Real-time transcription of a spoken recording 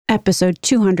Episode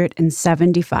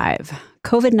 275,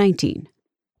 COVID-19.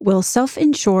 Will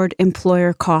self-insured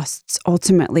employer costs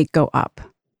ultimately go up?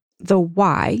 The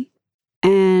why,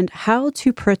 and how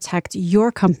to protect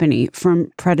your company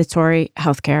from predatory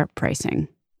healthcare pricing.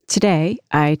 Today,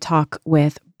 I talk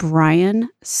with Brian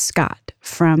Scott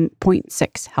from Point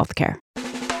 6 Healthcare.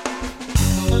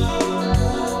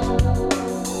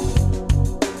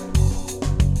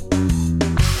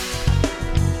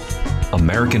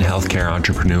 American healthcare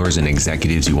entrepreneurs and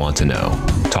executives you want to know.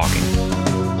 Talking.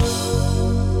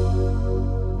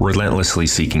 Relentlessly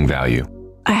seeking value.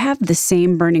 I have the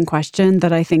same burning question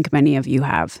that I think many of you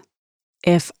have.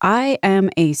 If I am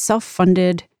a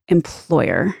self-funded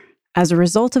employer, as a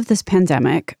result of this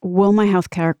pandemic, will my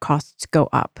healthcare costs go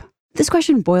up? This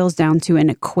question boils down to an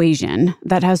equation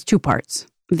that has two parts,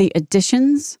 the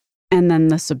additions and then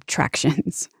the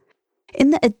subtractions.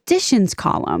 In the additions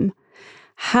column,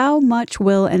 how much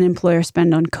will an employer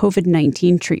spend on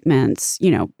COVID-19 treatments,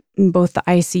 both the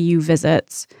ICU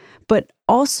visits, but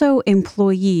also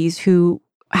employees who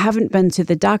haven't been to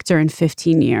the doctor in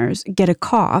 15 years, get a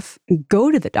cough, go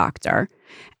to the doctor,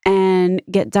 and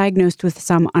get diagnosed with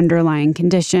some underlying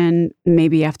condition,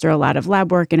 maybe after a lot of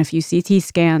lab work and a few CT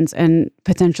scans, and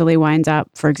potentially winds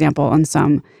up, for example, on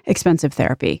some expensive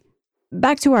therapy.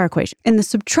 Back to our equation. In the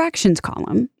subtractions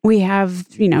column, we have,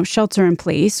 shelter in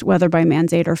place, whether by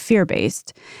mandate or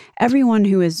fear-based. Everyone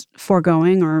who is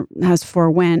foregoing or has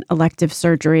forewent elective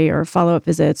surgery or follow-up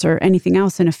visits or anything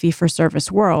else in a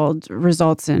fee-for-service world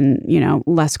results in,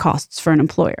 less costs for an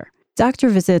employer. Doctor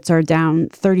visits are down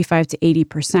 35 to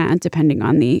 80%, depending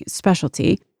on the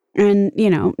specialty. And,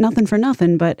 nothing for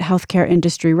nothing, but healthcare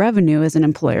industry revenue is an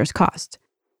employer's cost.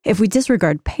 If we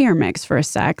disregard payer mix for a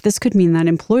sec, this could mean that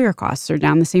employer costs are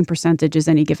down the same percentage as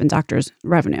any given doctor's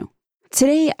revenue.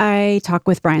 Today, I talk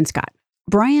with Brian Scott.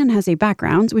 Brian has a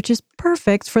background which is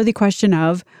perfect for the question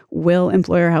of, will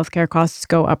employer healthcare costs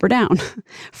go up or down?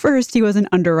 First, he was an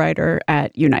underwriter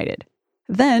at United.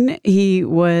 Then he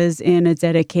was in a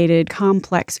dedicated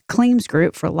complex claims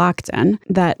group for Lockton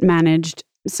that managed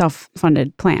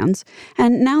self-funded plans.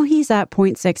 And now he's at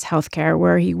Point 6 Healthcare,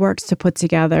 where he works to put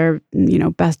together,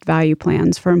 best value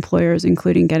plans for employers,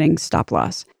 including getting stop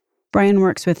loss. Brian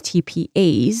works with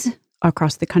TPAs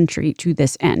across the country to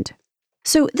this end.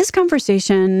 So this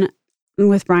conversation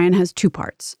with Brian has two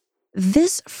parts.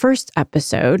 This first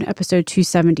episode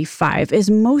 275, is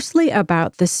mostly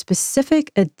about the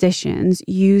specific additions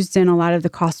used in a lot of the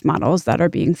cost models that are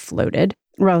being floated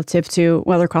relative to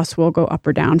whether costs will go up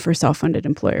or down for self-funded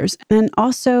employers, and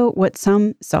also what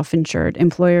some self-insured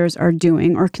employers are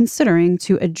doing or considering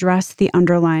to address the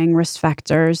underlying risk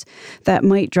factors that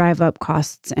might drive up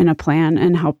costs in a plan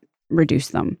and help reduce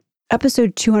them.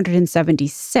 Episode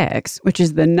 276, which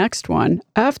is the next one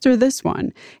after this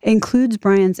one, includes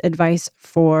Brian's advice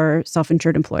for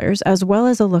self-insured employers, as well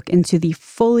as a look into the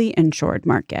fully insured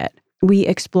market. We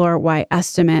explore why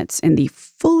estimates in the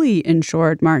fully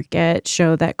insured market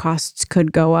show that costs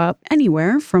could go up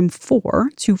anywhere from 4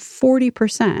 to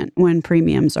 40% when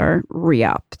premiums are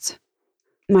re-upped.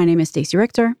 My name is Stacey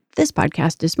Richter. This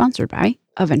podcast is sponsored by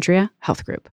Aventria Health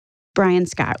Group. Brian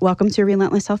Scott, welcome to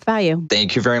Relentless Health Value.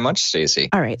 Thank you very much, Stacey.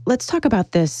 All right, let's talk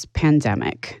about this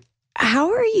pandemic. How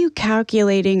are you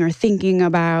calculating or thinking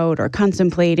about or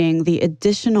contemplating the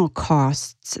additional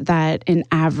costs that an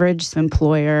average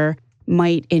employer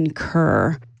might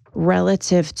incur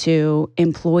relative to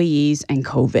employees and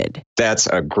COVID? That's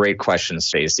a great question,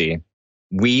 Stacey.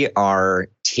 We are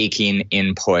taking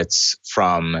inputs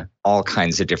from all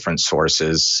kinds of different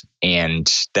sources,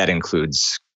 and that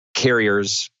includes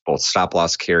carriers, both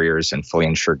stop-loss carriers and fully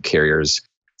insured carriers,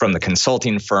 from the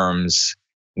consulting firms.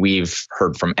 We've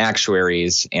heard from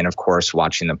actuaries and, of course,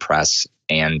 watching the press.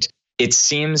 And it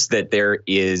seems that there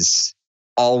is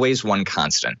always one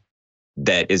constant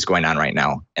that is going on right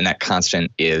now, and that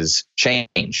constant is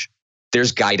change.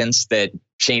 There's guidance that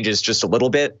changes just a little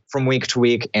bit from week to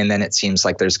week, and then it seems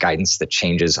like there's guidance that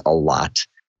changes a lot.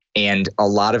 And a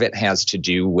lot of it has to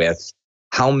do with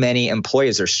how many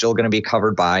employees are still going to be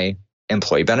covered by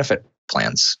employee benefit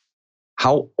plans.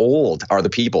 How old are the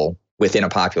people within a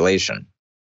population?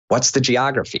 What's the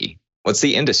geography? What's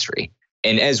the industry?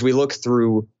 And as we look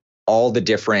through all the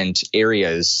different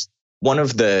areas, one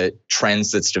of the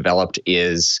trends that's developed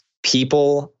is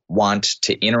people want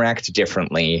to interact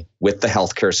differently with the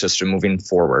healthcare system moving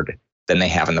forward than they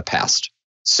have in the past.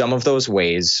 Some of those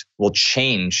ways will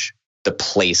change the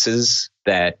places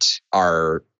that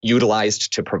are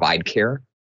utilized to provide care.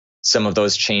 Some of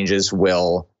those changes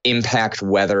will impact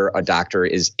whether a doctor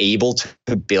is able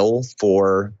to bill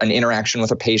for an interaction with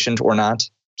a patient or not.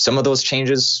 Some of those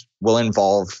changes will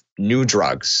involve new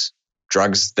drugs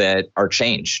that are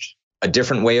changed, a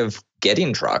different way of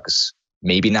getting drugs,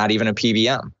 maybe not even a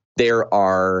PBM. There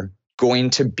are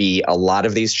going to be a lot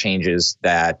of these changes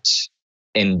that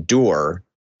endure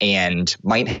and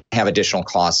might have additional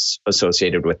costs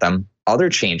associated with them. Other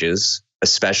changes,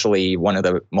 especially one of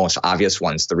the most obvious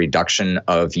ones, the reduction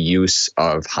of use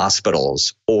of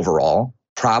hospitals overall,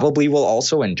 probably will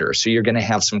also endure. So you're going to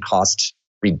have some cost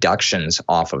reductions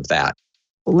off of that.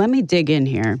 Let me dig in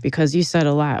here because you said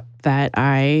a lot that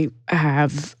I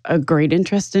have a great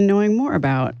interest in knowing more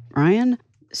about, Ryan.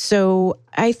 So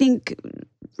I think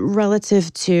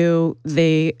relative to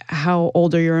how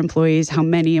old are your employees, how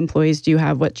many employees do you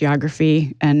have, what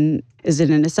geography, and is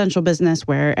it an essential business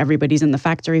where everybody's in the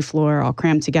factory floor all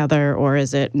crammed together, or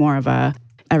is it more of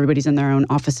everybody's in their own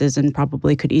offices and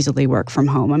probably could easily work from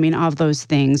home? I mean, all of those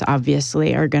things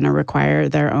obviously are going to require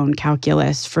their own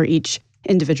calculus for each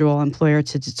individual employer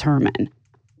to determine.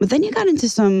 But then you got into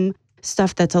some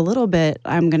stuff that's a little bit,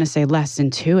 I'm going to say, less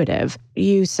intuitive.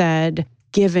 You said,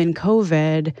 given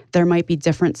COVID, there might be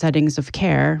different settings of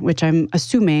care, which I'm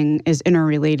assuming is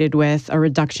interrelated with a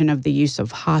reduction of the use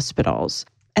of hospitals.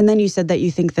 And then you said that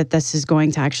you think that this is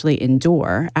going to actually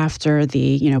endure after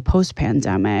the,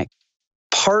 post-pandemic.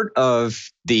 Part of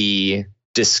the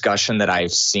discussion that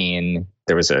I've seen,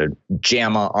 there was a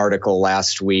JAMA article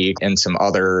last week and some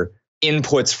other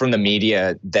inputs from the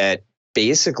media that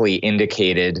basically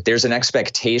indicated there's an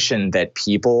expectation that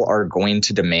people are going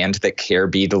to demand that care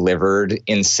be delivered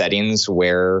in settings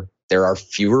where there are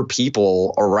fewer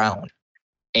people around.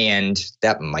 And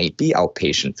that might be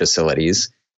outpatient facilities.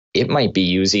 It might be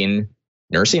using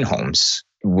nursing homes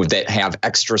that have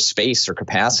extra space or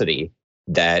capacity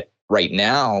that right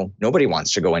now, nobody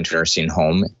wants to go into a nursing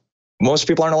home. Most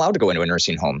people aren't allowed to go into a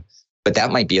nursing home, but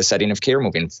that might be a setting of care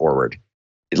moving forward.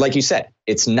 Like you said,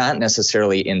 it's not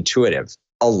necessarily intuitive.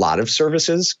 A lot of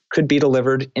services could be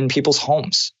delivered in people's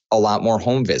homes, a lot more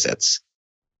home visits.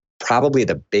 Probably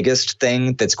the biggest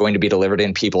thing that's going to be delivered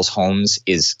in people's homes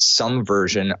is some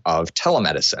version of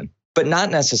telemedicine, but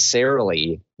not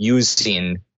necessarily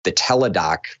using the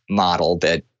Teladoc model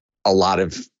that a lot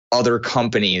of other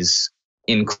companies,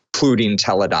 including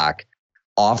Teladoc,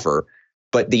 offer,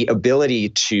 but the ability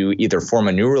to either form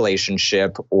a new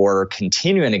relationship or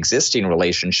continue an existing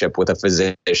relationship with a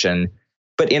physician,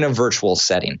 but in a virtual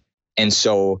setting. And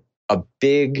so a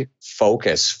big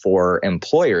focus for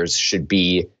employers should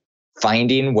be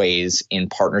finding ways in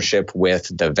partnership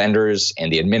with the vendors and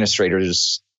the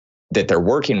administrators that they're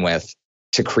working with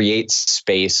to create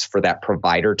space for that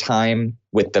provider time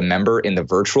with the member in the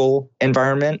virtual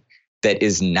environment that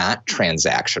is not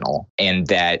transactional and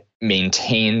that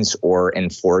maintains or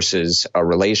enforces a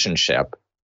relationship,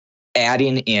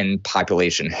 adding in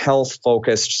population health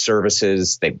focused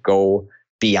services that go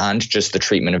beyond just the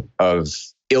treatment of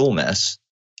illness.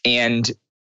 And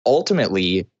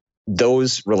ultimately,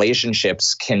 those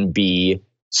relationships can be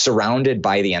surrounded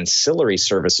by the ancillary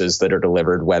services that are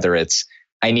delivered, whether it's,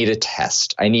 I need a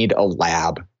test, I need a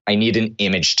lab, I need an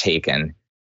image taken.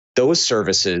 Those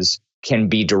services can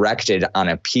be directed on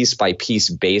a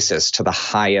piece-by-piece basis to the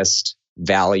highest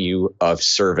value of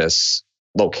service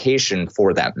location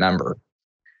for that member.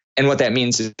 And what that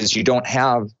means is you don't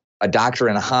have a doctor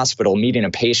in a hospital meeting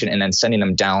a patient and then sending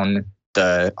them down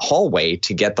the hallway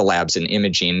to get the labs and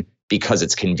imaging because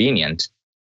it's convenient.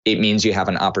 It means you have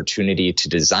an opportunity to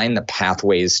design the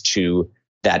pathways to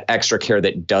that extra care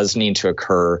that does need to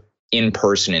occur in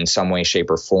person in some way,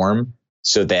 shape, or form,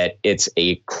 so that it's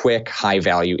a quick,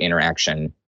 high-value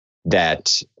interaction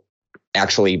that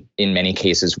actually, in many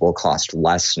cases, will cost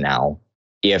less now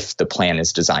if the plan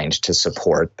is designed to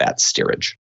support that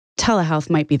steerage. Telehealth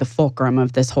might be the fulcrum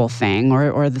of this whole thing,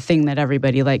 or the thing that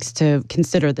everybody likes to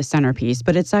consider the centerpiece,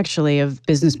 but it's actually a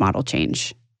business model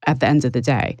change at the end of the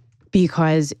day,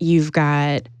 because you've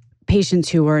got patients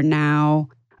who are now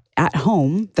at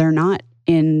home, they're not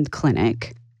in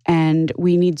clinic, and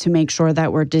we need to make sure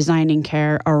that we're designing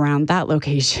care around that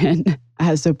location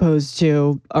as opposed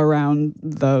to around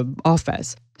the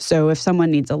office. So if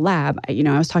someone needs a lab,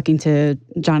 I was talking to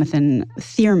Jonathan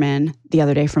Thierman the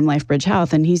other day from LifeBridge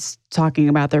Health, and he's talking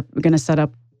about they're going to set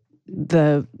up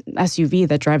the SUV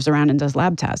that drives around and does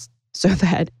lab tests so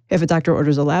that if a doctor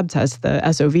orders a lab test,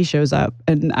 the SOV shows up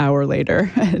an hour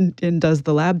later and does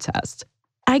the lab test.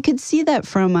 I could see that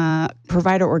from a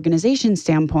provider organization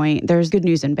standpoint, there's good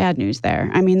news and bad news there.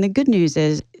 I mean, the good news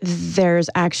is there's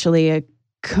actually a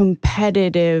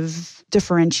competitive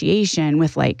differentiation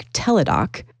with like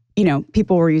Teladoc.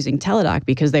 People were using Teladoc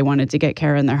because they wanted to get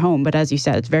care in their home. But as you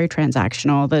said, it's very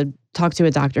transactional. Talk to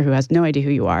a doctor who has no idea who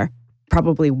you are.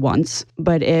 probably once.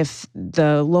 But if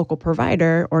the local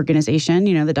provider organization,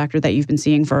 the doctor that you've been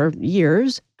seeing for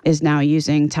years, is now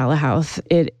using telehealth,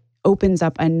 it opens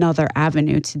up another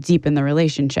avenue to deepen the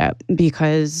relationship.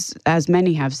 Because as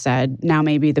many have said, now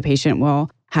maybe the patient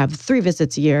will have 3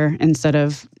 visits a year instead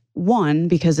of 1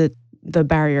 because the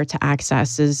barrier to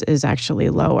access is actually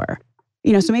lower.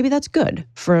 So maybe that's good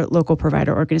for local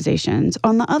provider organizations.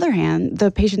 On the other hand, the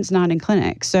patient's not in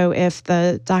clinic. So if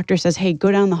the doctor says, hey,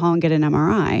 go down the hall and get an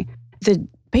MRI, the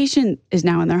patient is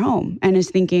now in their home and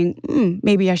is thinking,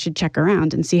 maybe I should check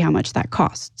around and see how much that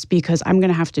costs because I'm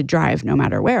going to have to drive no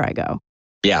matter where I go.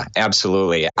 Yeah,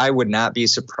 absolutely. I would not be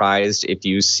surprised if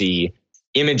you see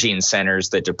imaging centers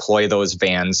that deploy those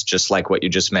vans, just like what you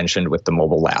just mentioned with the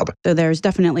mobile lab. So there's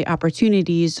definitely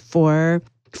opportunities for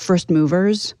first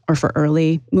movers or for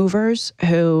early movers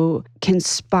who can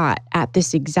spot at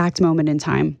this exact moment in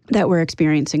time that we're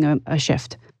experiencing a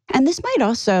shift. And this might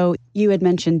also, you had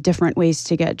mentioned different ways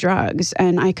to get drugs.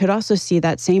 And I could also see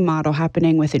that same model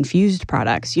happening with infused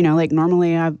products. Like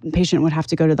normally a patient would have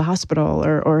to go to the hospital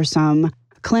or some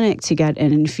clinic to get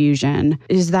an infusion.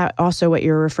 Is that also what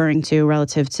you're referring to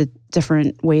relative to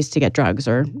different ways to get drugs,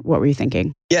 or what were you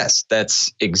thinking? Yes,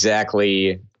 that's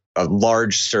exactly a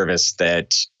large service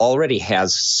that already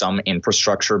has some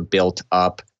infrastructure built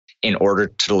up in order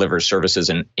to deliver services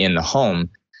in the home.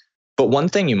 But one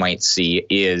thing you might see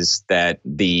is that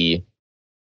the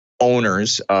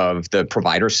owners of the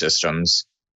provider systems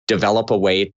develop a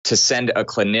way to send a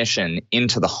clinician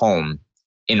into the home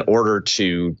in order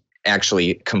to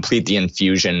actually complete the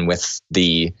infusion with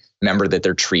the member that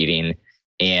they're treating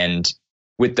and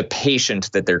with the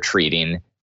patient that they're treating,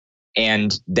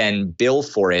 and then bill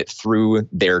for it through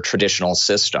their traditional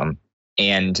system.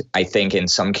 And I think in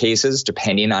some cases,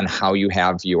 depending on how you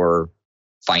have your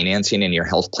financing and your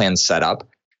health plan set up,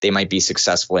 they might be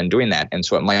successful in doing that. And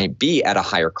so it might be at a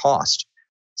higher cost,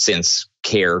 since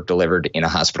care delivered in a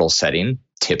hospital setting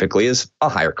typically is a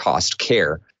higher cost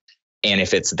care. And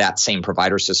if it's that same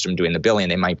provider system doing the billing,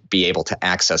 they might be able to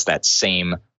access that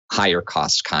same higher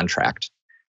cost contract.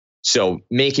 So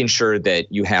making sure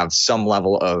that you have some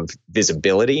level of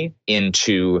visibility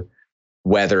into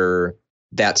whether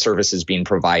that service is being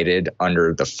provided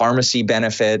under the pharmacy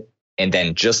benefit, and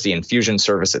then just the infusion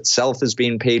service itself is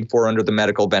being paid for under the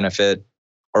medical benefit,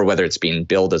 or whether it's being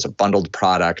billed as a bundled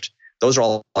product. Those are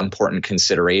all important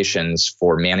considerations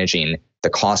for managing the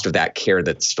cost of that care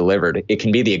that's delivered. It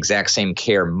can be the exact same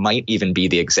care, might even be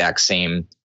the exact same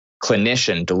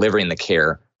clinician delivering the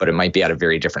care, but it might be at a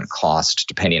very different cost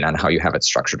depending on how you have it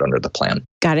structured under the plan.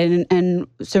 Got it. And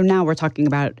so now we're talking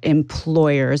about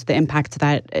employers, the impact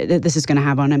that this is going to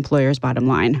have on employers' bottom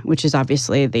line, which is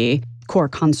obviously the core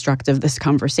construct of this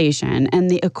conversation.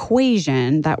 And the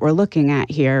equation that we're looking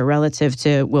at here relative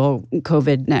to, will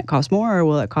COVID net cost more or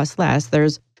will it cost less?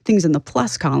 There's things in the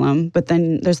plus column, but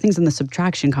then there's things in the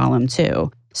subtraction column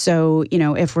too. So,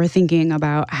 if we're thinking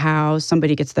about how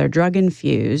somebody gets their drug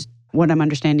infused, what I'm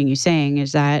understanding you saying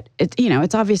is that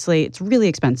it's really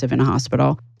expensive in a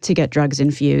hospital to get drugs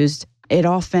infused. It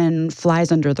often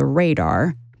flies under the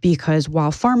radar because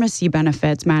while pharmacy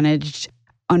benefits managed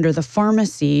under the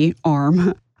pharmacy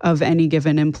arm of any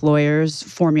given employer's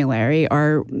formulary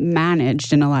are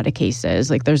managed in a lot of cases,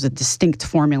 like there's a distinct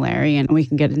formulary, and we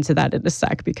can get into that in a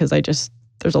sec because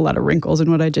there's a lot of wrinkles in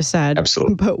what I just said.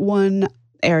 Absolutely. But one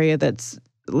area that's,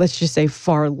 let's just say,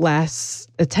 far less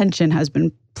attention has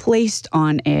been placed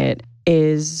on it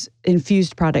is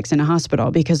infused products in a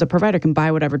hospital, because the provider can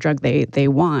buy whatever drug they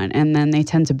want, and then they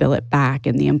tend to bill it back,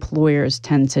 and the employers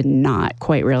tend to not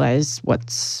quite realize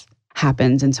what's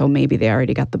happened until maybe they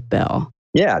already got the bill.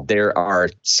 Yeah, there are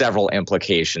several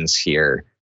implications here,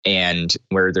 and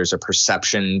where there's a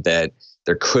perception that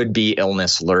there could be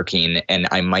illness lurking and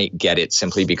I might get it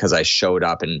simply because I showed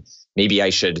up, and maybe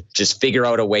I should just figure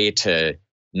out a way to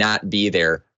not be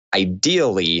there.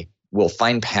 Ideally, we'll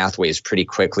find pathways pretty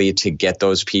quickly to get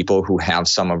those people who have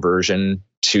some aversion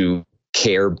to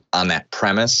care on that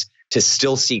premise to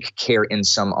still seek care in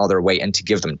some other way, and to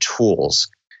give them tools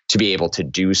to be able to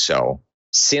do so.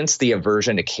 Since the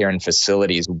aversion to care in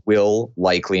facilities will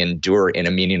likely endure in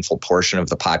a meaningful portion of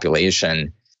the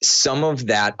population, some of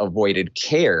that avoided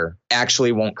care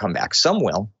actually won't come back. Some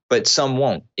will, but some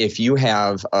won't. If you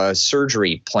have a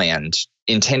surgery planned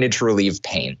intended to relieve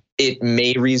pain, it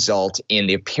may result in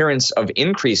the appearance of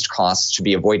increased costs to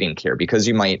be avoiding care, because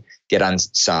you might get on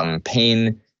some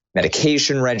pain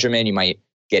medication regimen. You might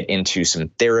get into some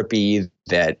therapy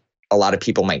that a lot of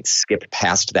people might skip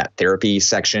past that therapy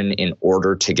section in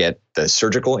order to get the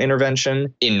surgical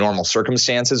intervention in normal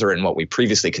circumstances, or in what we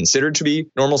previously considered to be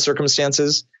normal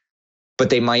circumstances. But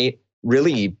they might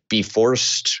really be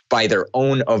forced by their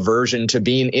own aversion to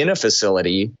being in a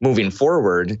facility moving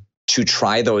forward to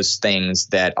try those things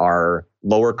that are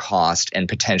lower cost and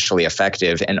potentially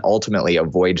effective and ultimately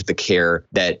avoid the care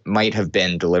that might have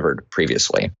been delivered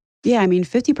previously. Yeah, I mean,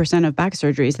 50% of back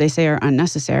surgeries, they say, are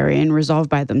unnecessary and resolved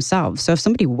by themselves. So if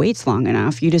somebody waits long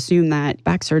enough, you'd assume that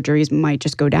back surgeries might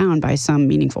just go down by some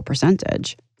meaningful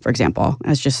percentage, for example,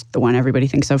 as just the one everybody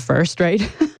thinks of first, right?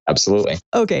 Absolutely.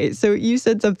 Okay, so you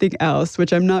said something else,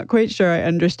 which I'm not quite sure I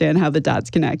understand how the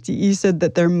dots connect. You said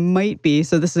that there might be,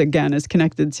 so this again is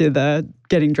connected to the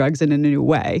getting drugs in a new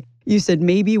way. You said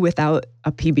maybe without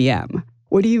a PBM.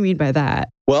 What do you mean by that?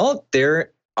 Well,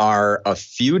 there are a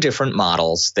few different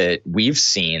models that we've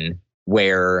seen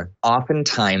where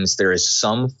oftentimes there is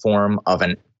some form of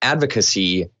an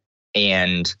advocacy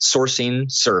and sourcing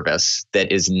service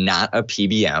that is not a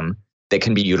PBM that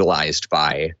can be utilized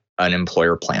by an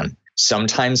employer plan.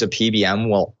 Sometimes a PBM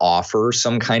will offer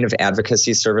some kind of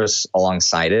advocacy service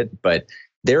alongside it, but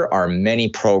there are many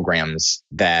programs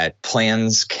that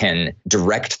plans can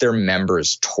direct their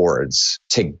members towards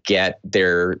to get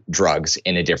their drugs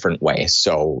in a different way.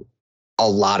 So a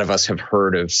lot of us have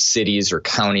heard of cities or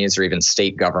counties or even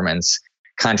state governments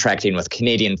contracting with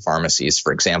Canadian pharmacies,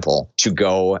 for example, to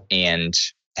go and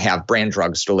have brand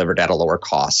drugs delivered at a lower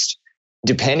cost.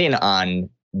 Depending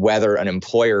on whether an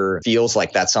employer feels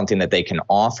like that's something that they can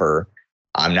offer,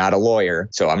 I'm not a lawyer,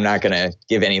 so I'm not going to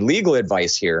give any legal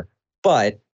advice here,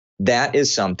 but that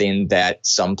is something that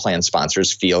some plan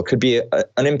sponsors feel could be an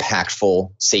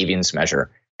impactful savings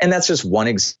measure. And that's just one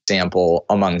example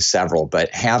among several, but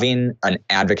having an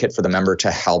advocate for the member to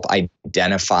help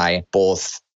identify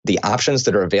both the options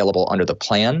that are available under the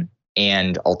plan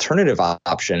and alternative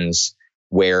options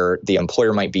where the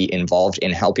employer might be involved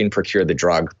in helping procure the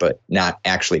drug, but not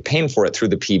actually paying for it through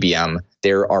the PBM.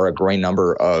 There are a growing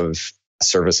number of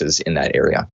services in that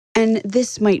area. And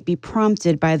this might be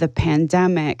prompted by the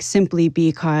pandemic simply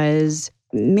because,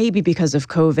 maybe because of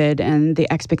COVID and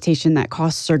the expectation that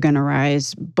costs are going to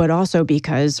rise, but also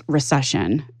because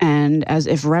recession. And as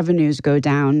if revenues go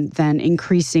down, then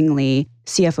increasingly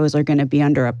CFOs are going to be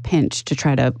under a pinch to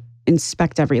try to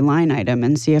inspect every line item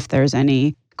and see if there's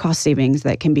any cost savings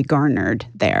that can be garnered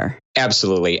there.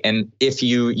 Absolutely. And if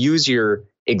you use your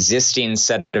existing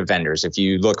set of vendors, if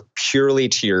you look purely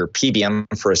to your PBM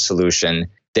for a solution,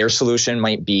 their solution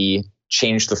might be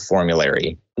change the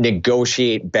formulary,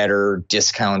 negotiate better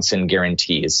discounts and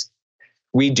guarantees.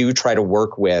 We do try to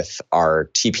work with our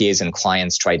TPAs and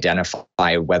clients to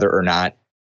identify whether or not,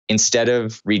 instead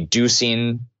of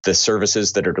reducing the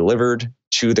services that are delivered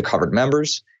to the covered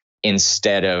members,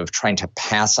 instead of trying to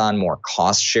pass on more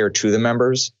cost share to the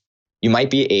members, you might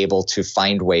be able to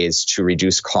find ways to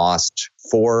reduce cost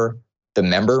for the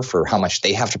member for how much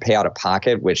they have to pay out of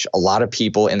pocket, which a lot of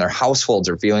people in their households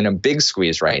are feeling a big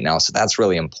squeeze right now. So that's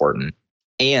really important.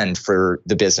 And for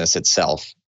the business itself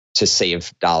to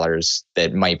save dollars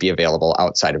that might be available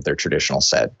outside of their traditional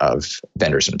set of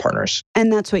vendors and partners.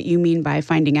 And that's what you mean by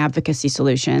finding advocacy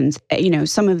solutions. You know,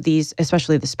 some of these,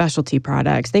 especially the specialty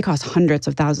products, they cost hundreds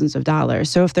of thousands of dollars.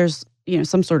 So if there's,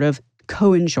 some sort of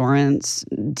co-insurance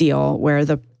deal where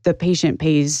the patient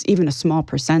pays even a small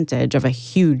percentage of a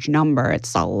huge number,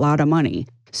 it's a lot of money.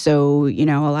 So, a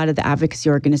lot of the advocacy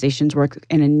organizations work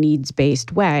in a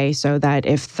needs-based way so that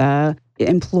if the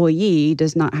employee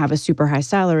does not have a super high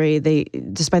salary,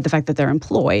 despite the fact that they're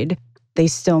employed, they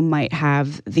still might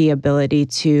have the ability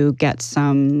to get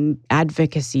some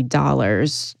advocacy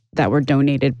dollars that were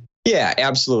donated. Yeah,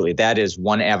 absolutely. That is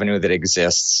one avenue that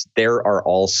exists. There are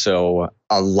also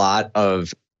a lot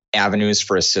of avenues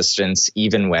for assistance,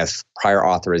 even with prior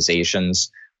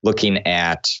authorizations, looking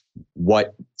at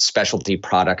what specialty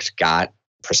product got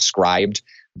prescribed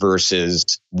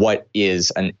versus what is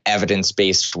an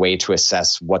evidence-based way to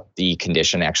assess what the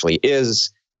condition actually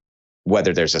is,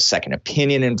 whether there's a second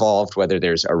opinion involved, whether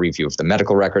there's a review of the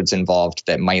medical records involved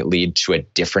that might lead to a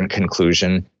different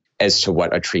conclusion as to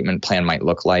what a treatment plan might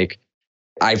look like.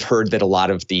 I've heard that a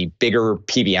lot of the bigger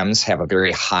PBMs have a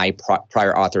very high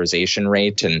prior authorization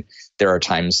rate, and there are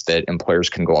times that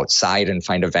employers can go outside and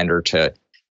find a vendor to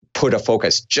put a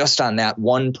focus just on that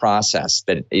one process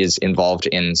that is involved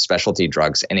in specialty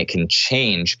drugs, and it can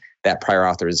change that prior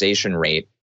authorization rate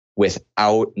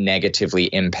without negatively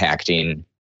impacting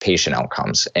patient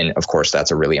outcomes. And of course, that's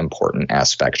a really important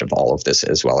aspect of all of this,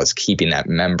 as well as keeping that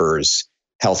member's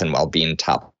health and well-being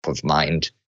top of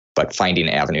mind, but finding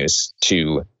avenues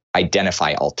to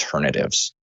identify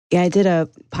alternatives. Yeah, I did a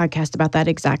podcast about that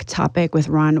exact topic with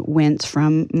Ron Wintz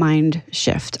from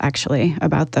MindShift, actually,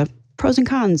 about the pros and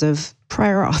cons of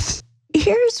prior auth.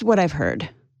 Here's what I've heard.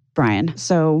 Brian.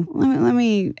 So let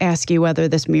me ask you whether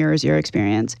this mirrors your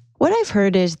experience. What I've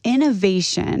heard is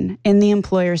innovation in the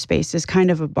employer space is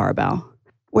kind of a barbell,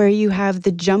 where you have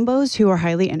the jumbos who are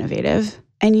highly innovative,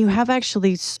 and you have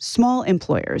actually small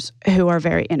employers who are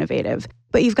very innovative.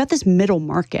 But you've got this middle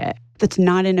market that's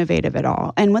not innovative at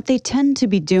all. And what they tend to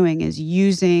be doing is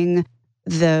using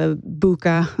the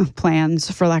BUCA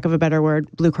plans, for lack of a better word,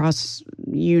 Blue Cross,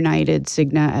 United,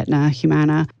 Cigna, Aetna,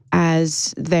 Humana,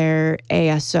 as their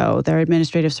ASO, their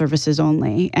administrative services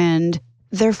only. And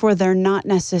therefore,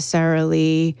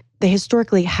 they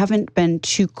historically haven't been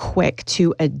too quick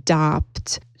to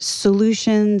adopt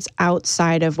solutions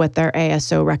outside of what their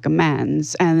ASO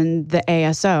recommends. And the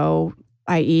ASO,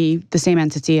 i.e. the same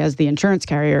entity as the insurance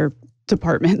carrier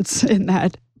departments in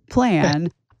that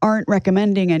plan, aren't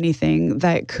recommending anything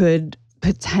that could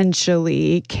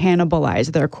potentially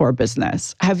cannibalize their core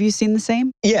business. Have you seen the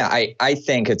same? Yeah, I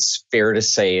think it's fair to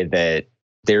say that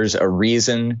there's a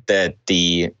reason that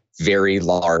the very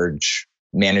large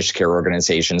managed care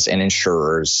organizations and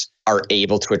insurers are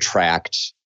able to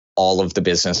attract all of the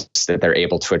business that they're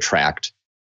able to attract,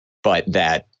 but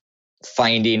that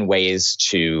finding ways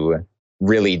to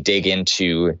really dig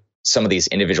into some of these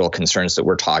individual concerns that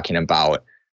we're talking about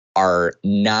are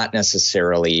not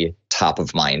necessarily top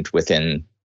of mind within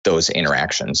those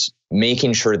interactions.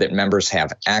 Making sure that members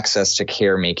have access to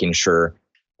care, making sure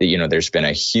that, there's been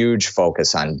a huge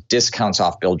focus on discounts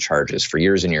off bill charges for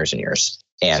years and years and years,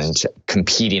 and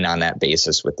competing on that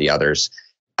basis with the others.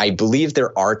 I believe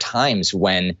there are times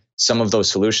when some of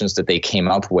those solutions that they came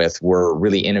up with were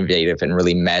really innovative and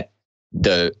really met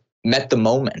the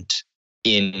moment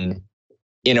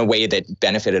in a way that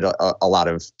benefited a lot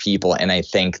of people. And I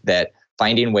think that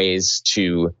finding ways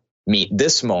to meet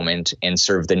this moment and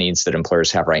serve the needs that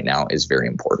employers have right now is very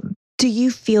important. Do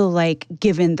you feel like,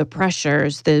 given the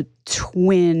pressures, the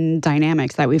twin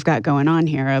dynamics that we've got going on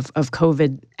here of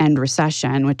COVID and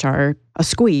recession, which are a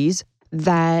squeeze,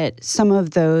 that some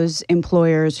of those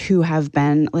employers who have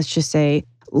been, let's just say,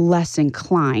 less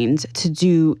inclined to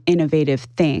do innovative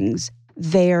things,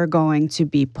 they are going to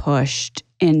be pushed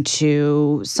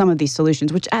into some of these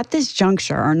solutions, which at this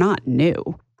juncture are not new,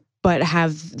 but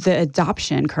the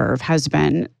adoption curve has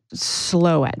been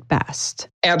slow at best?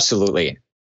 Absolutely.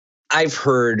 I've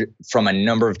heard from a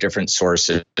number of different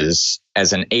sources,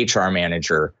 as an HR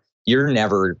manager, you're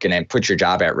never going to put your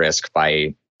job at risk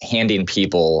by handing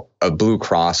people a Blue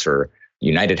Cross or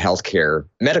United Healthcare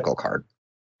medical card.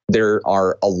 There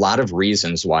are a lot of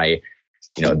reasons why,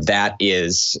 that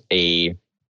is a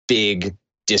big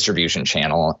distribution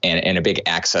channel and a big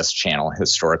access channel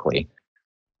historically.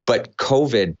 But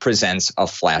COVID presents a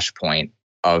flashpoint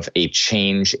of a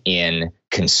change in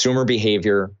consumer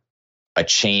behavior, a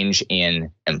change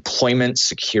in employment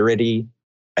security,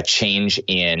 a change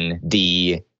in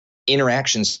the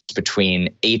interactions between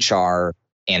HR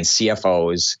and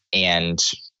CFOs and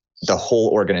the whole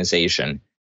organization.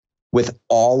 With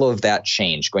all of that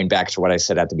change, going back to what I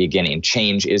said at the beginning,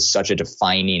 change is such a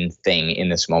defining thing in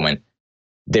this moment.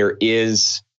 There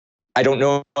is, I don't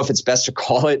know if it's best to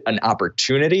call it an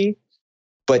opportunity,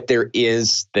 but there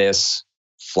is this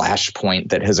flashpoint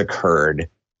that has occurred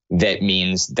that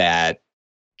means that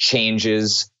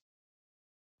changes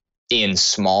in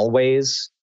small ways,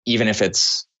 even if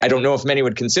it's, I don't know if many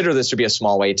would consider this to be a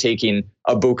small way, taking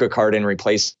a BUCA card and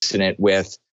replacing it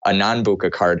with a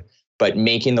non-BUCA card, but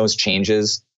making those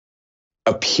changes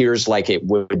appears like it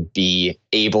would be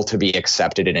able to be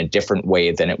accepted in a different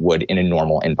way than it would in a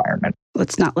normal environment.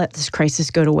 Let's not let this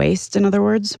crisis go to waste, in other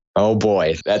words. Oh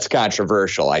boy, that's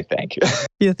controversial, I think.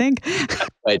 You think?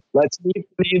 But let's meet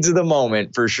the needs of the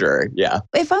moment for sure, yeah.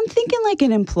 If I'm thinking like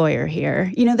an employer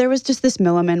here, there was just this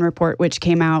Milliman report which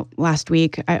came out last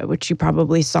week, which you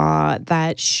probably saw,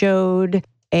 that showed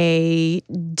a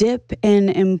dip in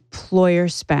employer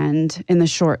spend in the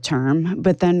short term,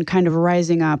 but then kind of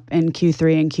rising up in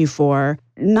Q3 and Q4,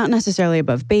 not necessarily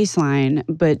above baseline,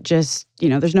 but just,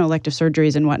 there's no elective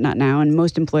surgeries and whatnot now. And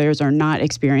most employers are not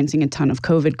experiencing a ton of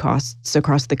COVID costs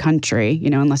across the country,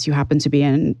 unless you happen to be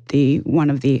in one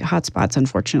of the hotspots,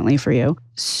 unfortunately for you.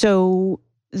 So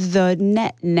the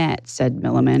net, said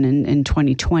Milliman, in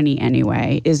 2020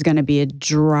 anyway, is going to be a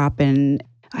drop in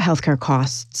healthcare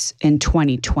costs in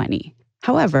 2020.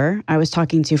 However, I was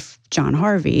talking to John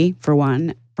Harvey, for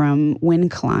one, from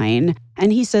WinCline,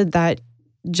 and he said that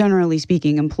generally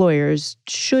speaking, employers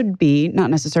should be not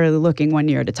necessarily looking 1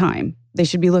 year at a time. They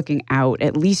should be looking out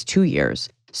at least 2 years.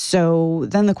 So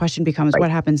then the question becomes, what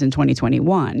happens in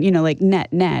 2021? Like net,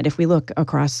 if we look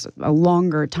across a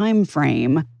longer time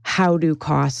frame, how do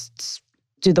costs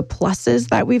Do the pluses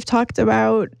that we've talked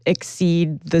about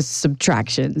exceed the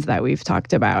subtractions that we've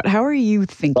talked about? How are you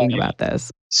thinking about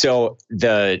this? So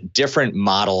the different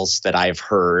models that I've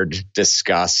heard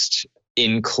discussed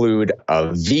include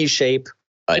a V shape,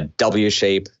 a W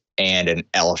shape, and an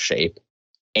L shape.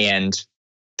 And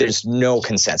there's no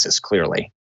consensus,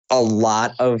 clearly. A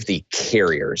lot of the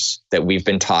carriers that we've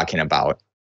been talking about,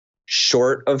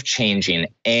 short of changing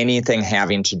anything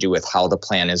having to do with how the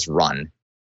plan is run,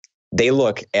 they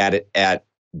look at it at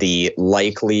the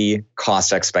likely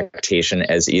cost expectation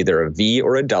as either a V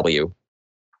or a W,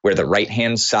 where the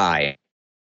right-hand side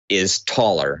is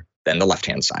taller than the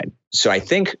left-hand side. So I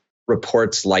think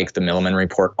reports like the Milliman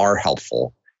report are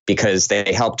helpful because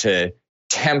they help to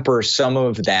temper some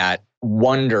of that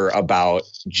wonder about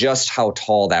just how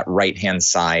tall that right-hand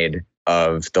side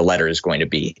of the letter is going to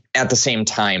be. At the same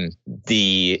time,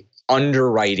 the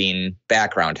underwriting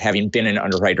background, having been an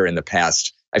underwriter in the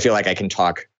past, I feel like I can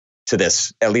talk to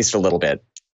this at least a little bit,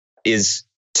 is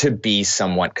to be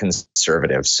somewhat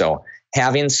conservative. So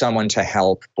having someone to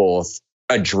help both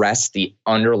address the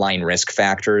underlying risk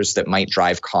factors that might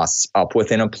drive costs up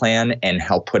within a plan and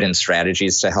help put in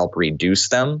strategies to help reduce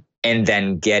them, and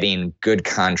then getting good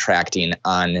contracting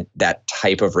on that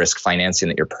type of risk financing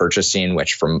that you're purchasing,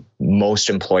 which for most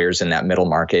employers in that middle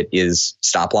market is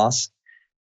stop loss,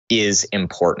 is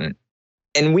important.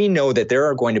 And we know that there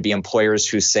are going to be employers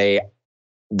who say,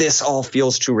 this all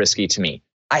feels too risky to me.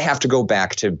 I have to go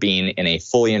back to being in a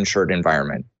fully insured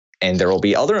environment. And there will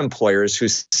be other employers who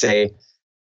say,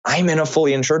 I'm in a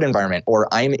fully insured environment, or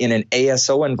I'm in an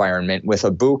ASO environment with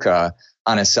a BUCA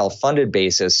on a self-funded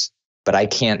basis, but I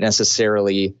can't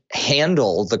necessarily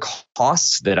handle the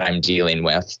costs that I'm dealing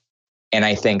with. And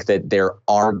I think that there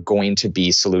are going to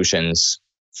be solutions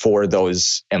for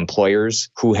those employers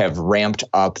who have ramped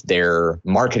up their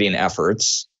marketing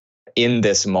efforts in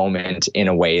this moment in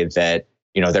a way that,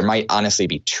 there might honestly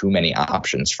be too many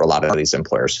options for a lot of these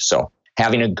employers. So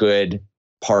having a good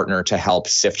partner to help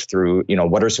sift through,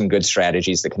 what are some good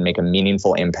strategies that can make a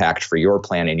meaningful impact for your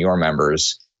plan and your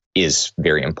members is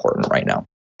very important right now.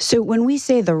 So when we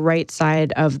say the right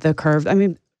side of the curve, I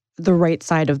mean, the right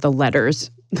side of the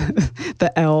letters,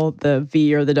 the L, the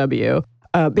V, or the W,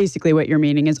 basically what you're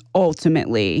meaning is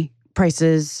ultimately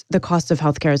prices, the cost of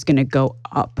healthcare is going to go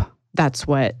up. That's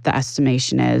what the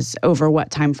estimation is. Over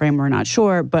what time frame, we're not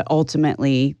sure, but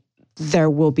ultimately there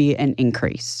will be an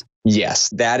increase. Yes,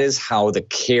 that is how the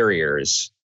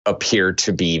carriers appear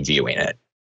to be viewing it,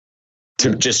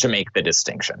 just to make the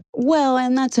distinction. Well,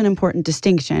 and that's an important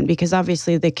distinction because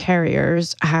obviously the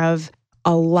carriers have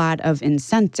a lot of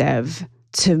incentive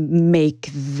to make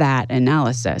that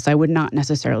analysis. I would not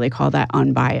necessarily call that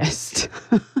unbiased.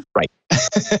 Right.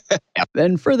 Yep.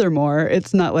 And furthermore,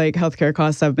 it's not like healthcare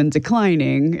costs have been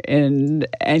declining in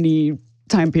any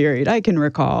time period I can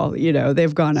recall.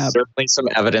 They've gone up. Certainly some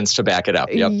evidence to back it up.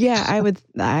 Yep. Yeah,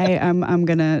 I'm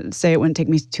going to say it wouldn't take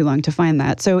me too long to find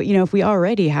that. So, if we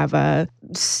already have a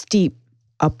steep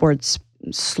upwards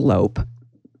slope,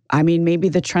 I mean, maybe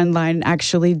the trend line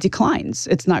actually declines.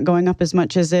 It's not going up as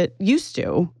much as it used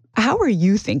to. How are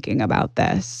you thinking about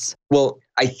this? Well,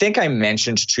 I think I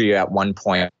mentioned to you at one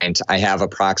point, I have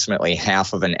approximately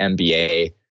half of an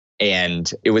MBA,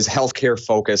 and it was healthcare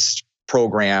focused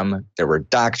program. There were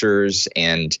doctors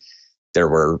and there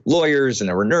were lawyers and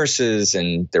there were nurses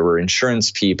and there were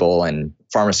insurance people and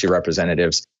pharmacy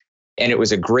representatives. And it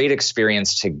was a great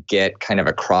experience to get kind of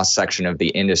a cross section of the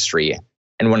industry.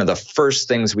 And one of the first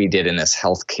things we did in this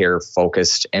healthcare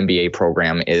focused MBA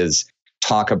program is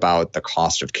talk about the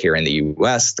cost of care in the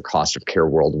US, the cost of care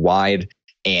worldwide,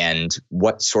 and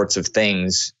what sorts of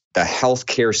things the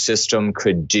healthcare system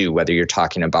could do, whether you're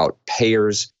talking about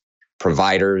payers,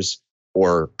 providers,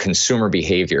 or consumer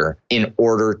behavior, in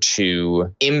order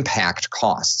to impact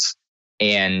costs.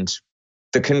 And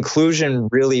the conclusion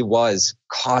really was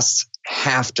costs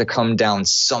have to come down.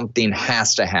 Something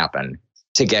has to happen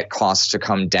to get costs to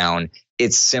come down.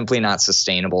 It's simply not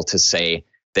sustainable to say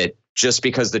that just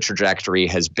because the trajectory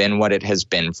has been what it has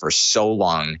been for so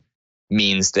long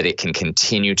means that it can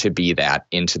continue to be that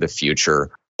into the future,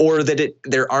 or that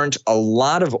there aren't a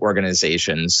lot of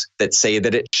organizations that say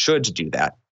that it should do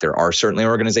that. There are certainly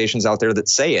organizations out there that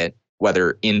say it,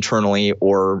 whether internally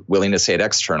or willing to say it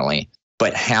externally.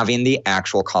 But having the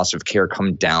actual cost of care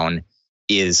come down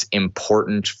is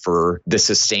important for the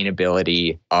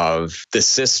sustainability of the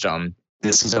system.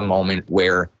 This is a moment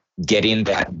where getting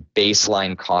that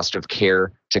baseline cost of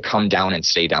care to come down and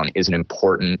stay down is an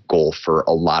important goal for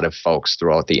a lot of folks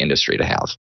throughout the industry to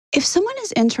have. If someone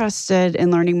is interested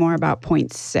in learning more about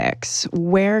Point6,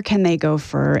 where can they go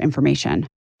for information?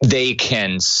 They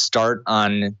can start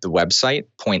on the website,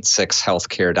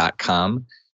 point6healthcare.com.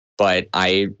 But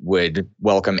I would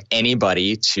welcome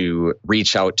anybody to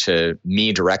reach out to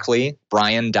me directly,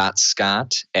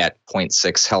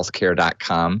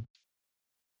 brian.scott@point6healthcare.com.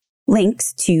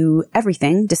 Links to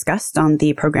everything discussed on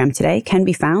the program today can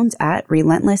be found at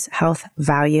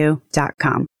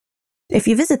relentlesshealthvalue.com. If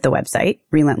you visit the website,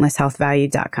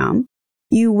 relentlesshealthvalue.com,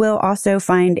 you will also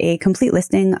find a complete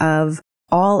listing of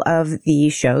all of the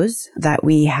shows that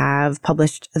we have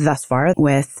published thus far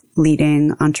with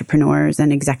leading entrepreneurs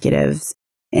and executives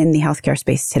in the healthcare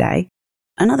space today.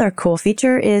 Another cool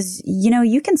feature is,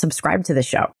 you can subscribe to the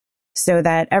show so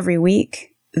that every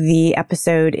week the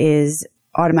episode is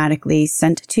automatically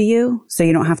sent to you, so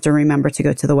you don't have to remember to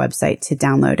go to the website to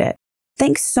download it.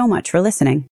 Thanks so much for listening.